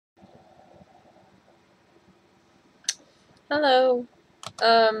Hello.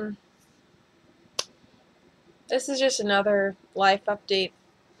 Um, this is just another life update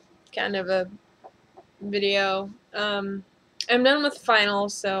kind of a video. I'm done with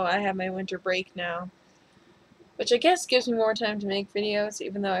finals, so I have my winter break now, which I guess gives me more time to make videos,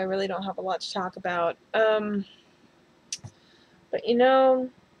 even though I really don't have a lot to talk about. But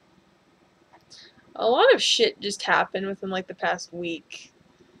a lot of shit just happened within like the past week,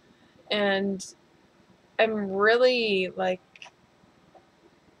 and I'm really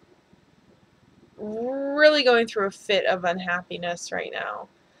going through a fit of unhappiness right now.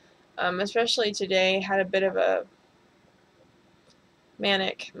 Especially today, had a bit of a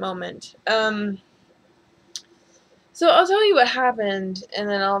manic moment. So I'll tell you what happened, and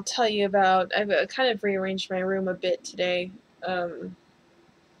then I'll tell you about. I've kind of rearranged my room a bit today. Um,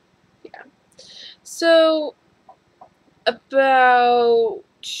 yeah. So about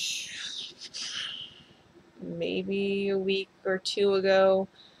maybe a week or two ago,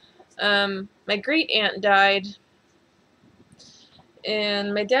 my great aunt died,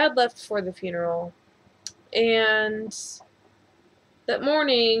 and my dad left for the funeral. And that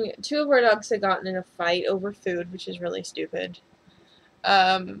morning, two of our dogs had gotten in a fight over food, which is really stupid.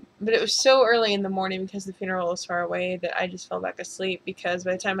 But it was so early in the morning because the funeral was far away that I just fell back asleep because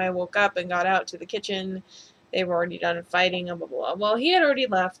by the time I woke up and got out to the kitchen, they were already done fighting and blah, blah, blah. Well, he had already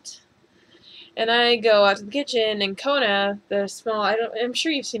left. And I go out to the kitchen, and Kona, the small, I'm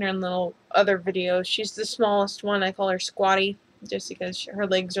sure you've seen her in little other videos. She's the smallest one. I call her Squatty just because her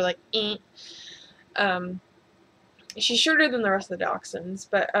legs are like, eh. Um, she's shorter than the rest of the dachshunds,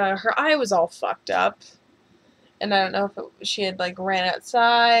 but her eye was all fucked up. And I don't know if she had like ran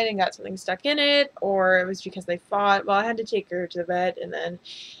outside and got something stuck in it, or it was because they fought. Well, I had to take her to the vet, and then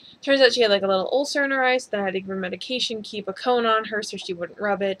turns out she had like a little ulcer in her eye, so then I had to give her medication, keep a cone on her so she wouldn't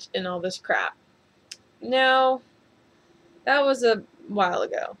rub it, and all this crap. Now, that was a while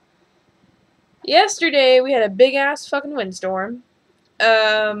ago. Yesterday, we had a big ass fucking windstorm.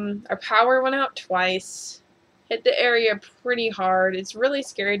 Our power went out twice. Hit the area pretty hard. It's really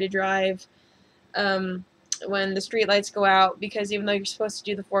scary to drive. When the street lights go out, because even though you're supposed to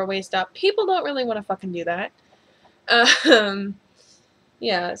do the four-way stop, people don't really want to fucking do that.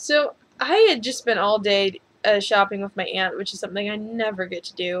 Yeah, so I had just spent all day shopping with my aunt, which is something I never get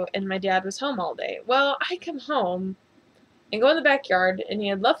to do, and my dad was home all day. Well, I come home and go in the backyard, and he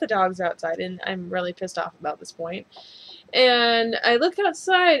had left the dogs outside, and I'm really pissed off about this point. And I look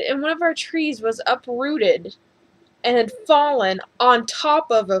outside, and one of our trees was uprooted and had fallen on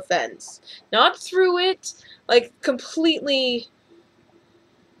top of a fence. Not through it, like completely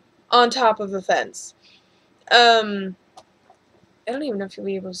on top of a fence. I don't even know if you'll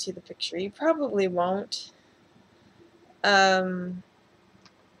be able to see the picture. You probably won't. It's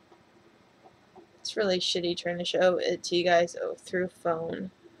really shitty trying to show it to you guys through phone.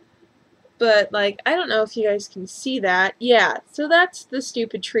 But, like, I don't know if you guys can see that. Yeah, so that's the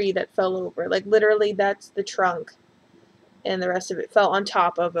stupid tree that fell over. Like, literally, that's the trunk. And the rest of it fell on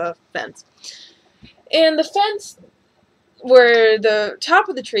top of a fence. And the fence where the top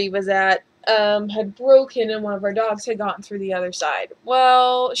of the tree was at had broken, and one of our dogs had gotten through the other side.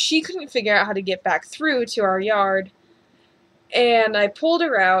 Well, she couldn't figure out how to get back through to our yard, and I pulled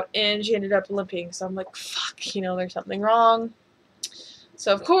her out, and she ended up limping. So I'm like, fuck, there's something wrong.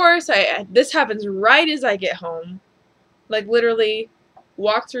 So of course, this happens right as I get home. Like, literally,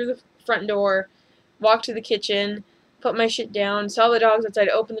 walk through the front door, walk to the kitchen, put my shit down, saw the dogs outside,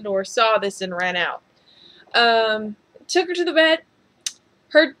 opened the door, saw this, and ran out. Took her to the vet.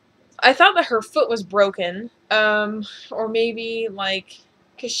 I thought that her foot was broken, or maybe, like,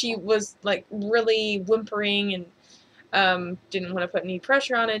 because she was, like, really whimpering and didn't want to put any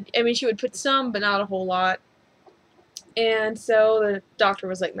pressure on it. I mean, she would put some, but not a whole lot. And so the doctor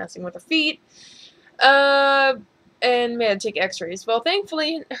was, like, messing with her feet, and we had to take x-rays. Well,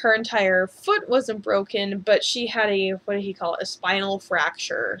 thankfully, her entire foot wasn't broken, but she had what did he call it, a spinal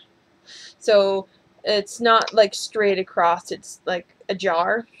fracture. So it's not, like, straight across, it's, like, a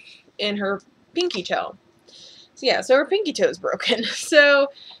jar in her pinky toe. So yeah, so her pinky toe is broken.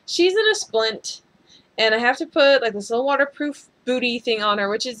 So she's in a splint, and I have to put, like, this little waterproof booty thing on her,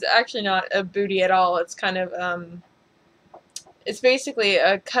 which is actually not a booty at all. It's kind of, it's basically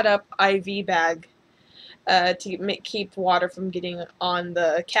a cut-up IV bag to keep water from getting on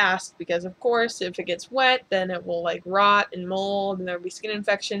the cast, because of course if it gets wet then it will like rot and mold and there'll be skin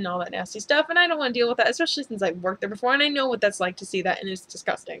infection and all that nasty stuff, and I don't want to deal with that, especially since I've worked there before and I know what that's like to see that, and it's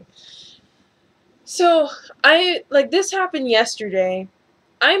disgusting. So this happened yesterday.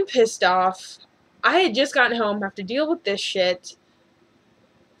 I'm pissed off. I had just gotten home, have to deal with this shit.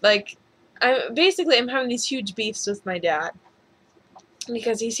 Like, I'm having these huge beefs with my dad.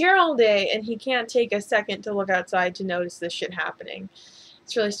 Because he's here all day and he can't take a second to look outside to notice this shit happening.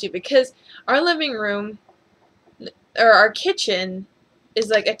 It's really stupid because our living room or our kitchen is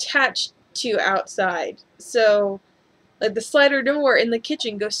like attached to outside. So like the slider door in the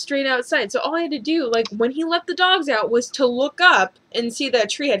kitchen goes straight outside. So all I had to do, like when he let the dogs out, was to look up and see that a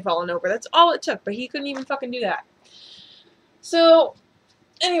tree had fallen over. That's all it took, but he couldn't even fucking do that. So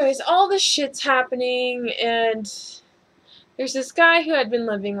anyways, all this shit's happening, and there's this guy who had been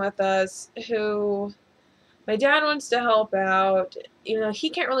living with us who my dad wants to help out. You know, he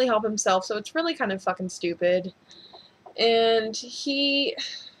can't really help himself, so it's really kind of fucking stupid. And you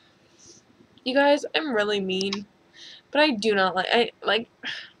guys, I'm really mean, but I do not I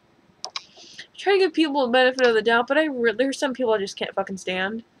try to give people the benefit of the doubt, but there's some people I just can't fucking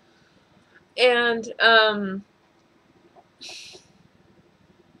stand. And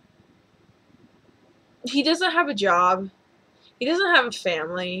he doesn't have a job. He doesn't have a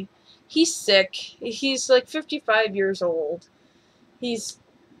family. He's sick. He's like 55 years old. He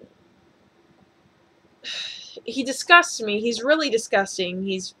disgusts me. He's really disgusting.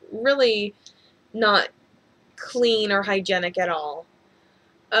 He's really not clean or hygienic at all.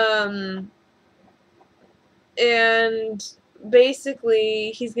 And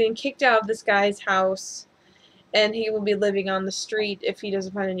basically, he's getting kicked out of this guy's house, and he will be living on the street if he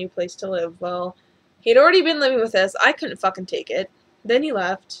doesn't find a new place to live. Well, he'd already been living with us. I couldn't fucking take it. Then he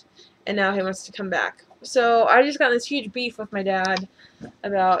left, and now he wants to come back. So I just got this huge beef with my dad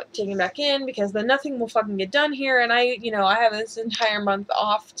about taking him back in, because then nothing will fucking get done here, and I have this entire month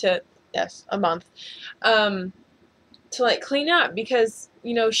off to, yes, a month, to like clean up, because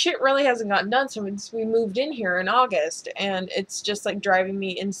shit really hasn't gotten done since we moved in here in August, and it's just like driving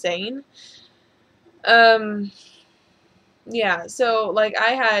me insane. Yeah, so like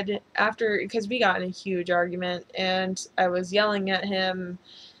I had, because we got in a huge argument and I was yelling at him,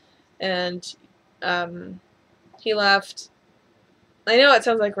 and he left. I know it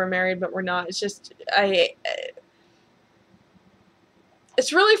sounds like we're married, but we're not. It's just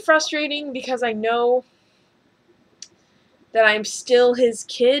it's really frustrating because I know that I'm still his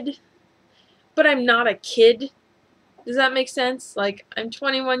kid, but I'm not a kid. Does that make sense? Like, I'm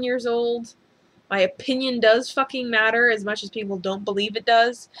 21 years old. My opinion does fucking matter as much as people don't believe it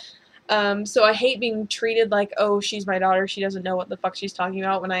does. So I hate being treated like, oh, she's my daughter, she doesn't know what the fuck she's talking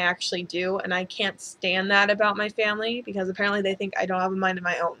about, when I actually do, and I can't stand that about my family, because apparently they think I don't have a mind of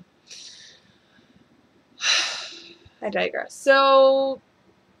my own. I digress. So,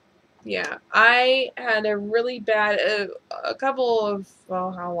 yeah, I had a really bad, a couple of,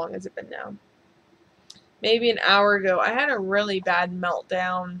 well, how long has it been now? Maybe an hour ago, I had a really bad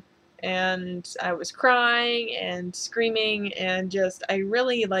meltdown, and I was crying and screaming, and just, I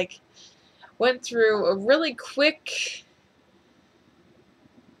really, like, went through a really quick,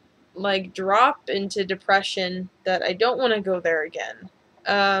 like, drop into depression that I don't want to go there again.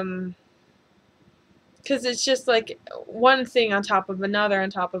 Because it's just, like, one thing on top of another, on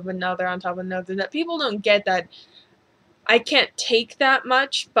top of another, on top of another, that people don't get, that I can't take that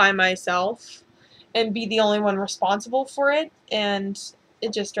much by myself and be the only one responsible for it, and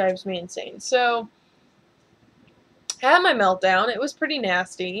it just drives me insane. So, I had my meltdown. It was pretty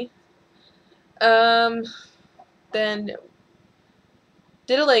nasty. Then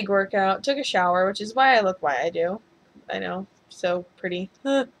did a leg workout, took a shower, which is why I look why I do. I know, so pretty.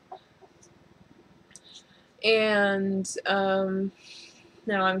 And,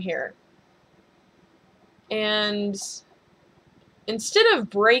 now I'm here. And instead of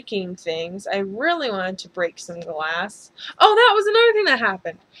breaking things, I really wanted to break some glass. Oh, that was another thing that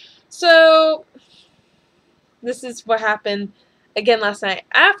happened. So, this is what happened again last night.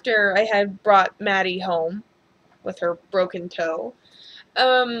 After I had brought Maddie home with her broken toe,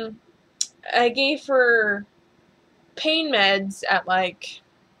 I gave her pain meds at like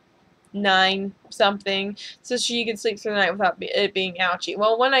 9 something, so she could sleep through the night without it being ouchy.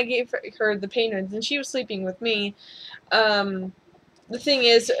 Well, when I gave her the pain meds and she was sleeping with me, the thing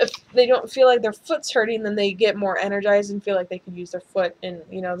is, if they don't feel like their foot's hurting, then they get more energized and feel like they can use their foot, and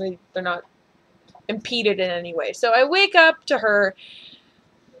they're not impeded in any way. So I wake up to her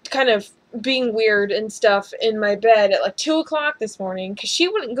kind of being weird and stuff in my bed at like 2 o'clock this morning, because she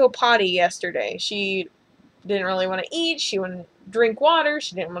wouldn't go potty yesterday. She didn't really want to eat, she wouldn't drink water,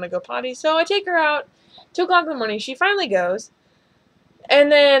 she didn't want to go potty. So I take her out, 2 o'clock in the morning, she finally goes, and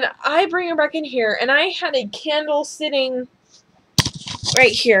then I bring her back in here, and I had a candle sitting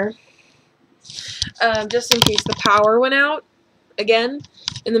right here, just in case the power went out again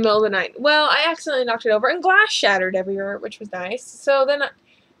in the middle of the night. Well, I accidentally knocked it over, and glass shattered everywhere, which was nice. So then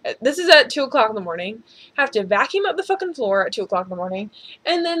This is at 2 o'clock in the morning. Have to vacuum up the fucking floor at 2 o'clock in the morning.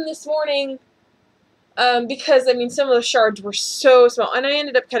 And then this morning, because, I mean, some of the shards were so small, and I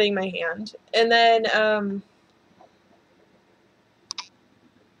ended up cutting my hand. And then,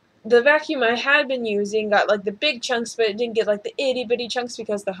 the vacuum I had been using got, like, the big chunks, but it didn't get, like, the itty-bitty chunks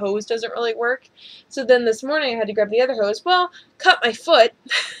because the hose doesn't really work. So then this morning I had to grab the other hose. Well, cut my foot,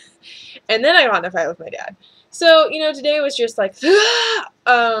 and then I got in a fight with my dad. So, you know, today was just like,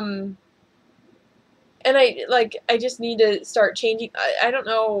 and I just need to start changing. I don't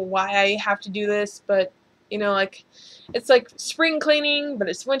know why I have to do this, but, you know, like, it's like spring cleaning, but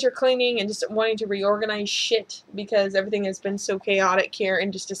it's winter cleaning, and just wanting to reorganize shit because everything has been so chaotic here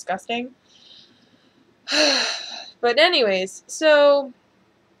and just disgusting. But anyways, so,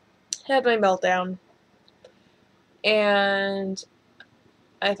 had my meltdown, and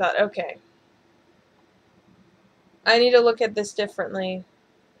I thought, okay, I need to look at this differently.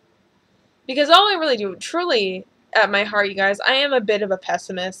 Because all I really do, truly, at my heart, you guys, I am a bit of a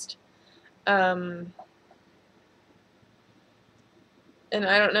pessimist. And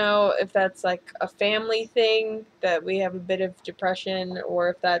I don't know if that's, like, a family thing, that we have a bit of depression, or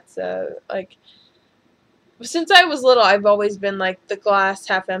if that's, like... Since I was little, I've always been, like, the glass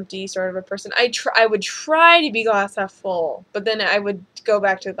half empty sort of a person. I would try to be glass half full, but then I would go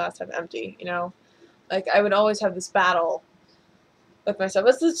back to the glass half empty, you know? Like, I would always have this battle with myself.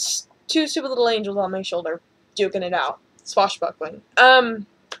 It's this two stupid little angels on my shoulder, duking it out, swashbuckling. So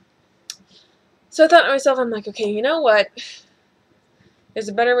I thought to myself, I'm like, okay, you know what? There's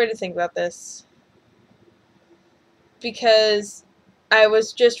a better way to think about this. Because I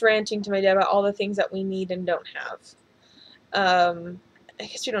was just ranting to my dad about all the things that we need and don't have. I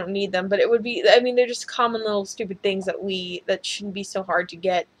guess we don't need them, but it would be, I mean, they're just common little stupid things that shouldn't be so hard to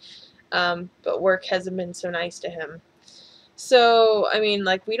get. But work hasn't been so nice to him. So, I mean,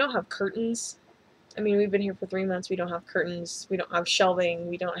 like, we don't have curtains. I mean, we've been here for 3 months. We don't have curtains. We don't have shelving.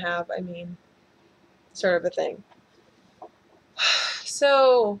 We don't have, I mean, sort of a thing.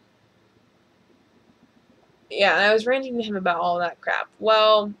 So, yeah, and I was ranting to him about all that crap.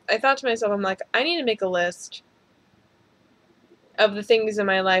 Well, I thought to myself, I'm like, I need to make a list of the things in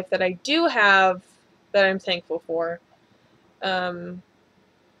my life that I do have that I'm thankful for.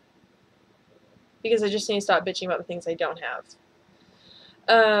 Because I just need to stop bitching about the things I don't have.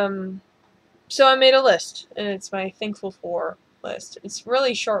 So I made a list, and it's my thankful for list. It's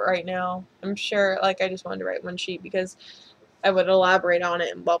really short right now. I'm sure, like, I just wanted to write one sheet because I would elaborate on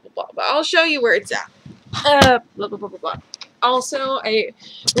it and blah, blah, blah. But I'll show you where it's at. Blah, blah, blah, blah, blah. Also, I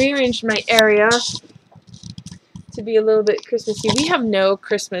rearranged my area to be a little bit Christmassy. We have no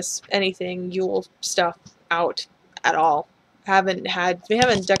Christmas anything, Yule stuff out at all. We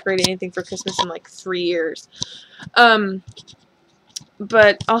haven't decorated anything for Christmas in like 3 years.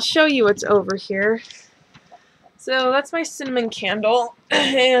 But I'll show you what's over here. So that's my cinnamon candle,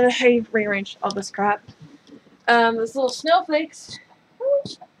 and I rearranged all this crap. Those little snowflakes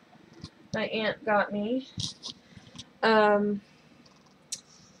my aunt got me.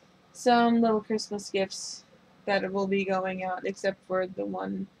 Some little Christmas gifts that will be going out, except for the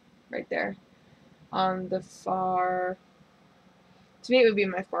one right there on the far... To me, it would be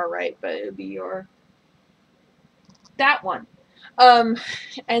my far right, but it would be that one. And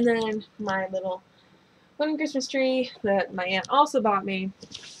then my little wooden Christmas tree that my aunt also bought me.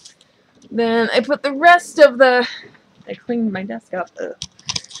 Then I put the rest of I cleaned my desk up.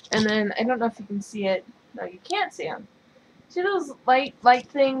 And then, I don't know if you can see it. No, you can't see them. See those light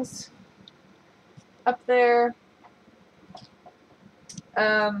things up there?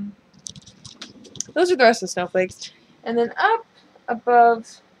 Those are the rest of the snowflakes. And then up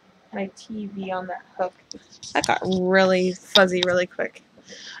above my TV on that hook. That got really fuzzy really quick.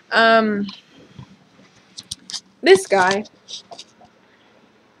 This guy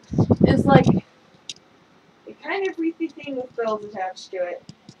is like a kind of wreathy thing with bells attached to it.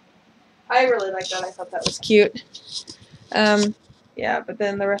 I really like that. I thought that was cute. Yeah, but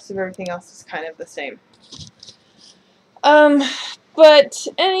then the rest of everything else is kind of the same. But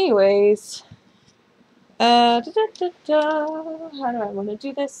anyways, how do I want to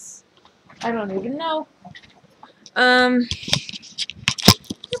do this? I don't even know.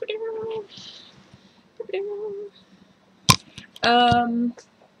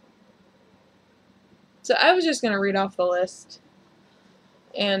 So I was just gonna read off the list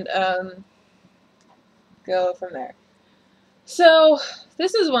and go from there. So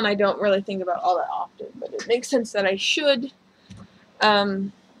this is one I don't really think about all that often, but it makes sense that I should.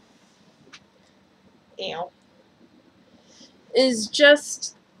 You know, is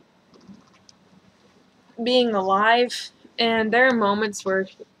just being alive, and there are moments where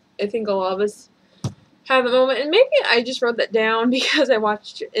I think a lot of us have a moment, and maybe I just wrote that down because I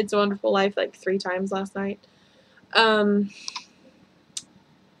watched It's a Wonderful Life like 3 times last night. But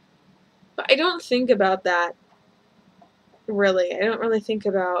I don't think about that, really. I don't really think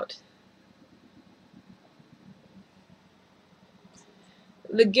about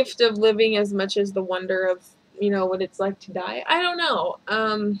the gift of living as much as the wonder of, what it's like to die. I don't know.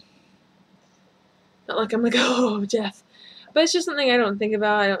 Not like I'm like, oh, death. But it's just something I don't think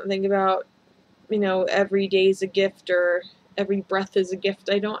about. I don't think about, every day's a gift or every breath is a gift.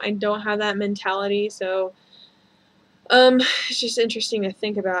 I don't have that mentality, so it's just interesting to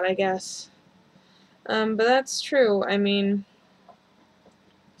think about, I guess. But that's true. I mean,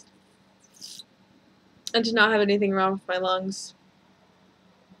 I did not have anything wrong with my lungs.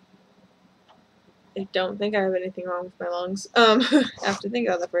 I don't think I have anything wrong with my lungs. I have to think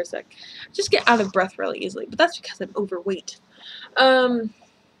about that for a sec. I just get out of breath really easily, but that's because I'm overweight. The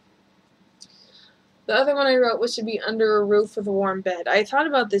other one I wrote was to be under a roof with a warm bed. I thought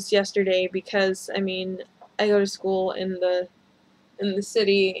about this yesterday because, I mean, I go to school in the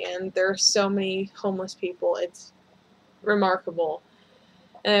city, and there are so many homeless people. It's remarkable.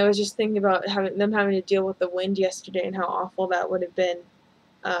 And I was just thinking about having to deal with the wind yesterday and how awful that would have been.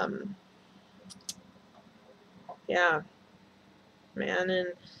 Yeah, man,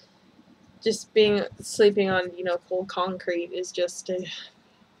 and just sleeping on cold concrete is just it's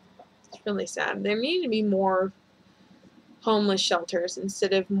really sad. There need to be more homeless shelters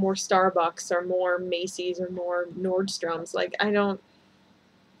instead of more Starbucks or more Macy's or more Nordstroms. Like, I don't.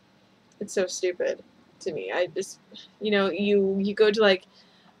 It's so stupid to me. I just you go to like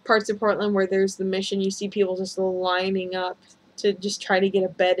parts of Portland where there's the Mission, you see people just lining up to just try to get a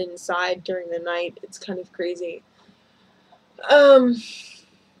bed inside during the night. It's kind of crazy.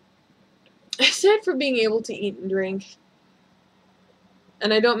 Aside for being able to eat and drink,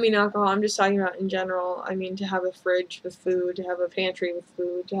 and I don't mean alcohol, I'm just talking about in general. I mean, to have a fridge with food, to have a pantry with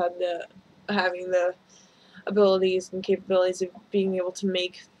food, to have having the abilities and capabilities of being able to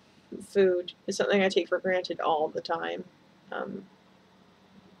make food is something I take for granted all the time.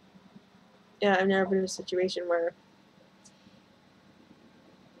 Yeah, I've never been in a situation where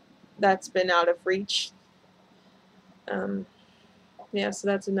that's been out of reach. Yeah, so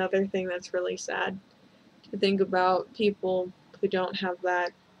that's another thing that's really sad to think about, people who don't have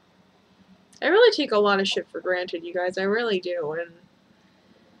that. I really take a lot of shit for granted, you guys. I really do, and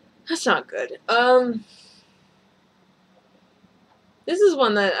that's not good. This is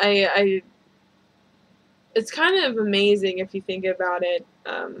one that it's kind of amazing if you think about it.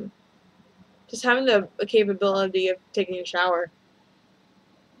 Just having the capability of taking a shower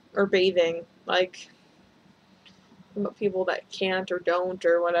or bathing, like people that can't or don't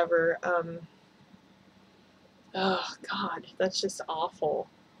or whatever. Oh God, that's just awful.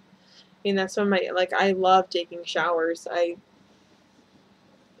 I mean, that's one of my, like, I love taking showers. I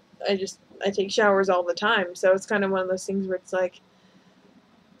take showers all the time, so it's kind of one of those things where it's like,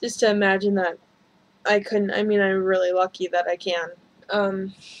 just to imagine that I couldn't. I mean, I'm really lucky that I can.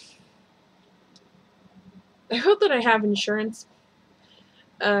 I hope that I have insurance,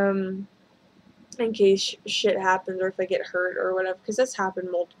 in case shit happens or if I get hurt or whatever, because that's happened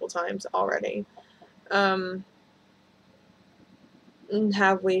multiple times already. And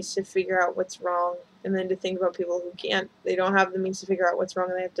have ways to figure out what's wrong, and then to think about people who can't. They don't have the means to figure out what's wrong,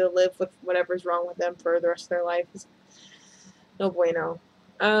 and they have to live with whatever's wrong with them for the rest of their life. It's no bueno.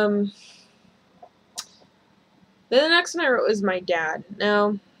 Then the next one I wrote was my dad.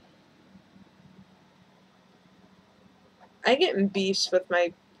 Now, I get in beefs with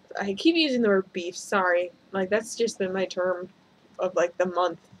I keep using the word beef, sorry. Like, that's just been my term of, like, the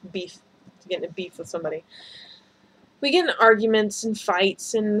month, beef. Getting a beef with somebody. We get in arguments and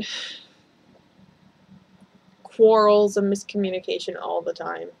fights and quarrels and miscommunication all the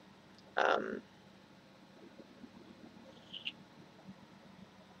time.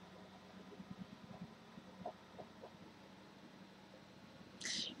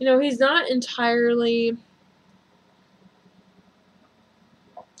 He's not entirely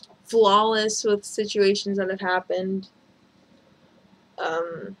flawless with situations that have happened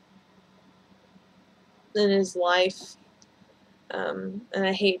in his life. And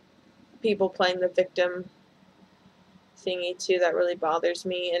I hate people playing the victim thingy too. That really bothers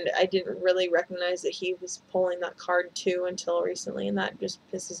me, and I didn't really recognize that he was pulling that card too until recently, and that just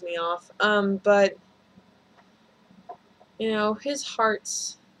pisses me off. But his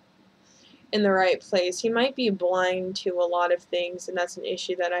heart's in the right place. He might be blind to a lot of things, and that's an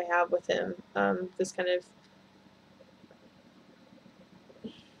issue that I have with him. This kind of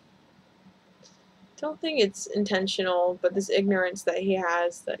don't think it's intentional, but this ignorance that he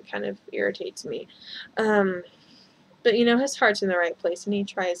has that kind of irritates me. But you know, his heart's in the right place, and he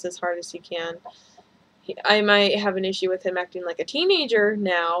tries as hard as he can. I might have an issue with him acting like a teenager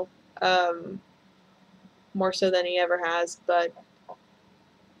now, more so than he ever has, but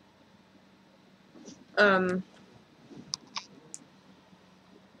you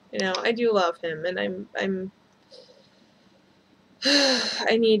know, I do love him, and I'm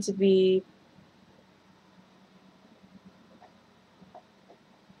I need to be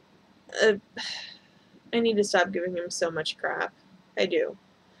I need to stop giving him so much crap. I do.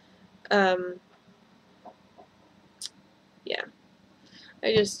 Um, yeah,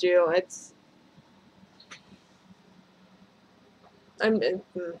 I just do. I'm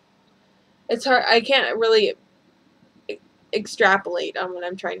it's hard. I can't really extrapolate on what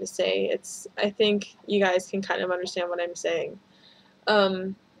I'm trying to say. I think you guys can kind of understand what I'm saying.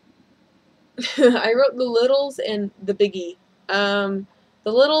 I wrote the littles and the biggie.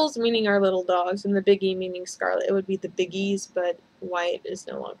 The littles meaning our little dogs, and the biggie meaning Scarlet. It would be the biggies, but Wyatt is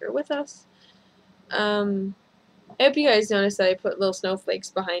no longer with us. I hope you guys noticed that I put little snowflakes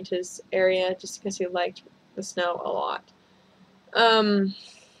behind his area just because he liked the snow a lot.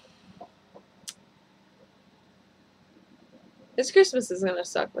 This Christmas is gonna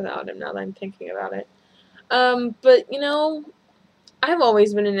suck without him now that I'm thinking about it. But you know, I've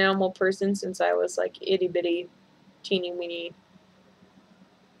always been an animal person since I was like itty bitty, teeny weeny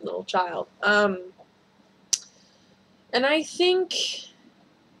little child. And I think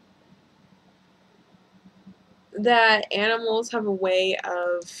that animals have a way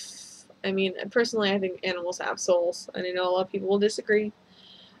of, I mean, personally, I think animals have souls, and I know a lot of people will disagree.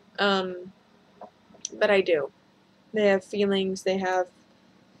 But I do. They have feelings. They have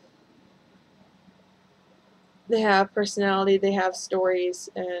personality. They have stories,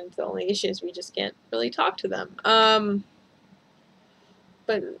 and the only issue is we just can't really talk to them.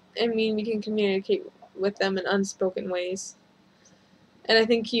 But I mean, we can communicate with them in unspoken ways, and I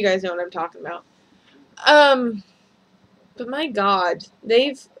think you guys know what I'm talking about. But my God,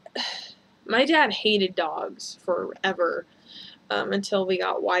 my dad hated dogs forever, until we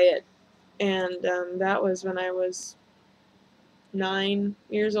got Wyatt, and that was when I was 9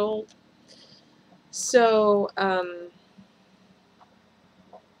 years old. So,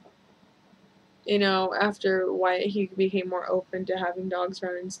 you know, after Wyatt, he became more open to having dogs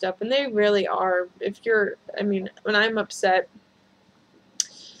around and stuff, and they really are. I mean, when I'm upset,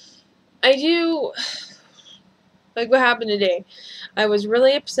 I do, like what happened today. I was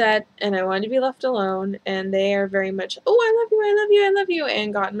really upset, and I wanted to be left alone, and they are very much, oh, I love you, I love you, I love you,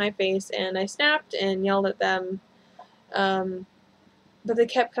 and got in my face, and I snapped and yelled at them, but they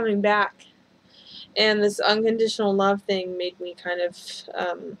kept coming back, and this unconditional love thing made me kind of,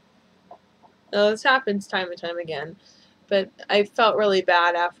 this happens time and time again, but I felt really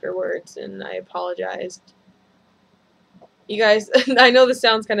bad afterwards, and I apologized. You guys, I know this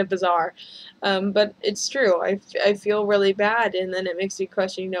sounds kind of bizarre, but it's true. I feel really bad, and then it makes me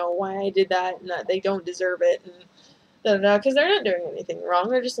question, you know, why I did that, and that they don't deserve it, and because they're not doing anything wrong.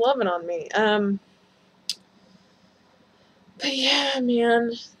 They're just loving on me. But yeah,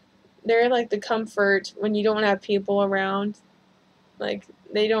 man, they're like the comfort when you don't have people around. Like,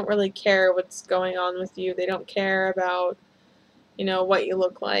 they don't really care what's going on with you. They don't care about, you know, what you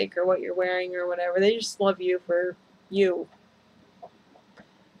look like or what you're wearing or whatever. They just love you for you.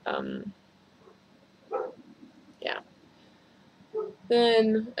 Yeah.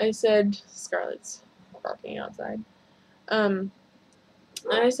 Then I said, Scarlett's barking outside. And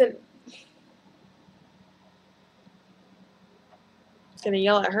I said, I was gonna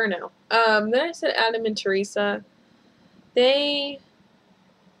yell at her now. Then I said Adam and Teresa, they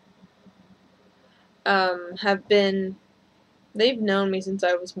they've known me since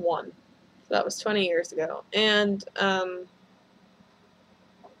I was 1. So that was 20 years ago. And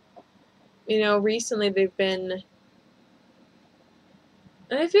you know, recently they've been,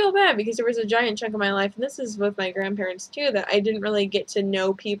 and I feel bad because there was a giant chunk of my life, and this is with my grandparents too, that I didn't really get to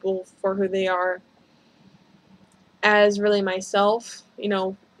know people for who they are as really myself, you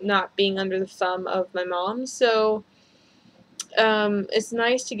know, not being under the thumb of my mom. So it's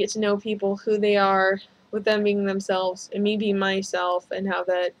nice to get to know people who they are with them being themselves and me being myself, and have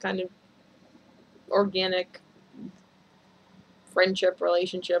that kind of organic friendship,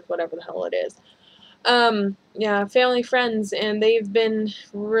 relationship, whatever the hell it is. Yeah, family, friends, and they've been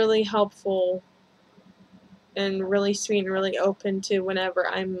really helpful and really sweet and really open to whenever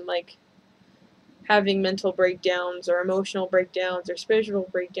I'm like having mental breakdowns or emotional breakdowns or spiritual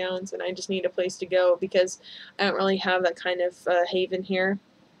breakdowns, and I just need a place to go because I don't really have that kind of haven here.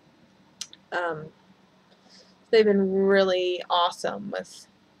 they've been really awesome with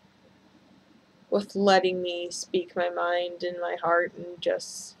letting me speak my mind and my heart and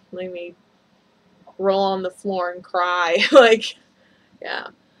just letting me roll on the floor and cry. Like, yeah.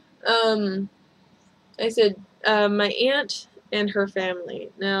 I said, my aunt and her family.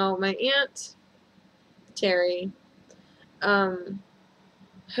 Now, my aunt, Terry,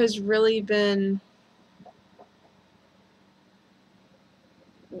 has really been,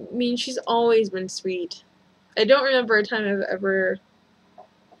 I mean, she's always been sweet. I don't remember a time I've ever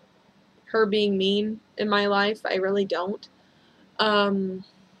her being mean in my life. I really don't.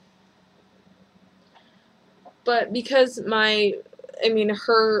 But because her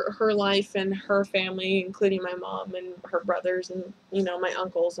life and her family, including my mom and her brothers and, my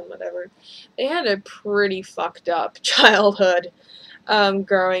uncles and whatever, they had a pretty fucked up childhood,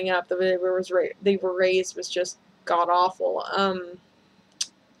 growing up. The way they were raised was just god awful.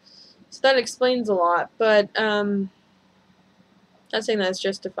 So that explains a lot, but, not saying that's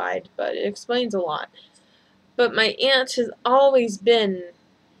justified, but it explains a lot. But my aunt has always been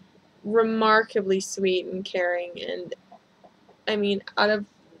remarkably sweet and caring, and I mean, it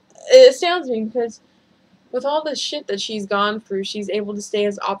astounds me because with all the shit that she's gone through, she's able to stay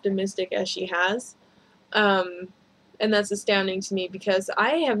as optimistic as she has. And that's astounding to me because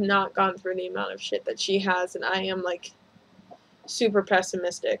I have not gone through the amount of shit that she has, and I am, like, super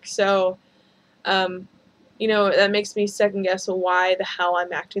pessimistic. So, that makes me second guess why the hell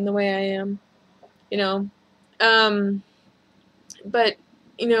I'm acting the way I am, you know? But,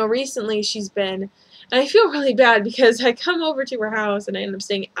 recently she's been, and I feel really bad because I come over to her house and I end up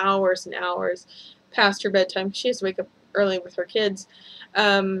staying hours and hours past her bedtime because she has to wake up early with her kids,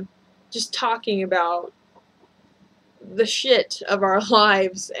 just talking about the shit of our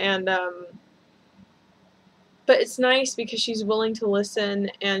lives. And, but it's nice because she's willing to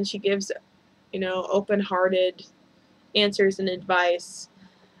listen and she gives, open-hearted answers and advice,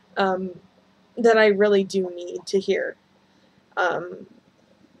 that I really do need to hear.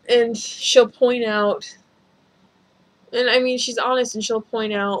 And she'll point out, and I mean, she's honest, and she'll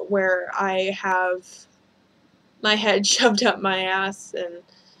point out where I have my head shoved up my ass, and,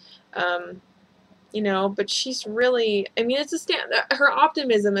 but she's really, I mean, her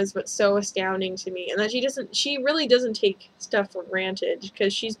optimism is what's so astounding to me, and that she really doesn't take stuff for granted,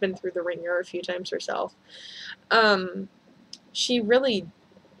 because she's been through the ringer a few times herself. She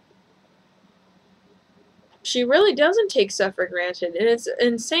really doesn't take stuff for granted, and it's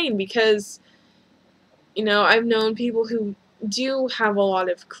insane because, I've known people who do have a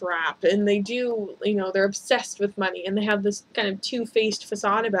lot of crap, and they do, they're obsessed with money, and they have this kind of two-faced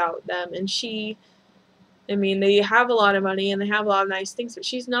facade about them, and they have a lot of money, and they have a lot of nice things, but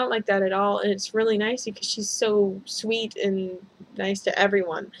she's not like that at all, and it's really nice because she's so sweet and nice to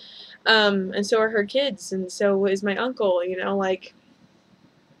everyone. And so are her kids, and so is my uncle, like,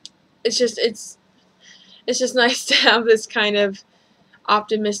 it's just nice to have this kind of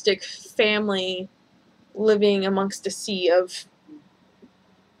optimistic family living amongst a sea of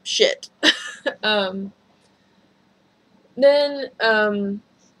shit. Then,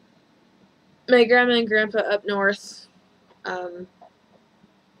 my grandma and grandpa up north,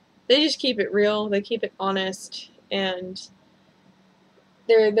 they just keep it real, they keep it honest, and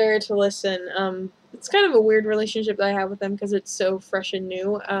they're there to listen. It's kind of a weird relationship that I have with them because it's so fresh and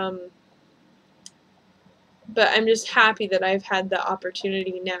new, but I'm just happy that I've had the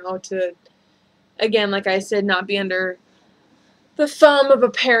opportunity now to, again, like I said, not be under the thumb of a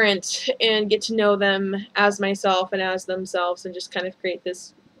parent and get to know them as myself and as themselves, and just kind of create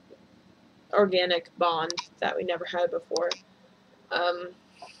this organic bond that we never had before.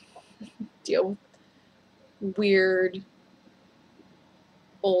 Deal with weird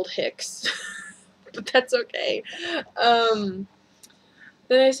old hicks, but that's okay. Then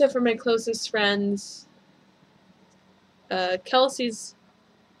I said for my closest friends, Kelsey's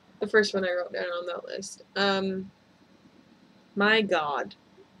the first one I wrote down on that list. My God.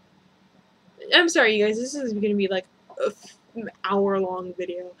 I'm sorry, you guys. This is going to be like an hour-long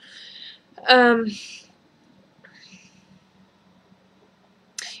video.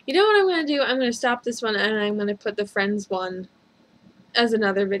 You know what I'm going to do? I'm going to stop this one, and I'm going to put the friends one as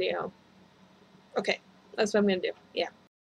another video. Okay, that's what I'm going to do. Yeah.